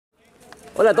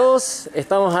Hola a todos,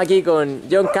 estamos aquí con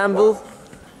John Campbell.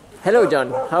 Hello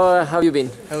John, how have you been?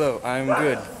 Hello, I'm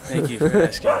good. Thank you for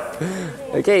asking.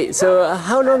 Okay, so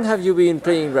how long have you been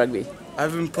playing rugby?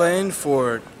 I've been playing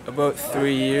for about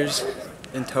 3 years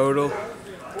in total,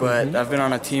 but I've been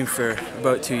on a team for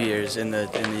about 2 years in the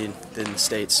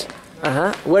States.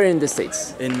 Where in the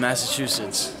States? In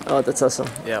Massachusetts. Oh, that's awesome.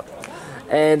 Yep.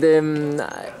 And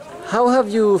how have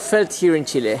you felt here in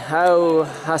Chile? How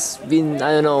has been,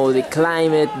 I don't know, the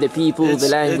climate, the people, the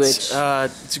language?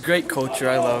 It's a great culture.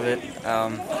 I love it.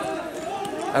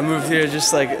 I moved here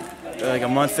just like a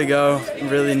month ago.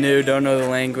 Really new, don't know the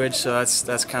language, so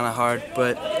that's kind of hard.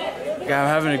 But yeah, I'm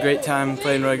having a great time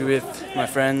playing rugby with my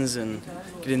friends and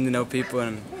getting to know people,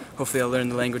 and hopefully I'll learn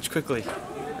the language quickly.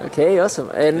 Okay, awesome.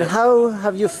 And how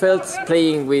have you felt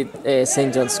playing with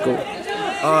St. John's School?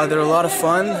 They're a lot of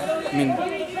fun. I mean,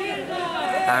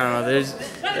 I don't know.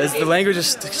 The language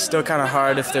is still kind of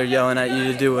hard if they're yelling at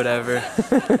you to do whatever,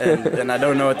 and I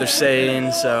don't know what they're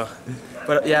saying. So,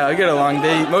 but yeah, I get along.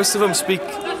 Most of them speak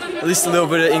at least a little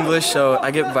bit of English, so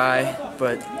I get by.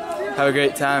 But have a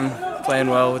great time playing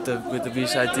well with the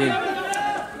B-side team.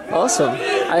 Awesome.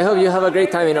 I hope you have a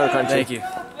great time in our country. Thank you.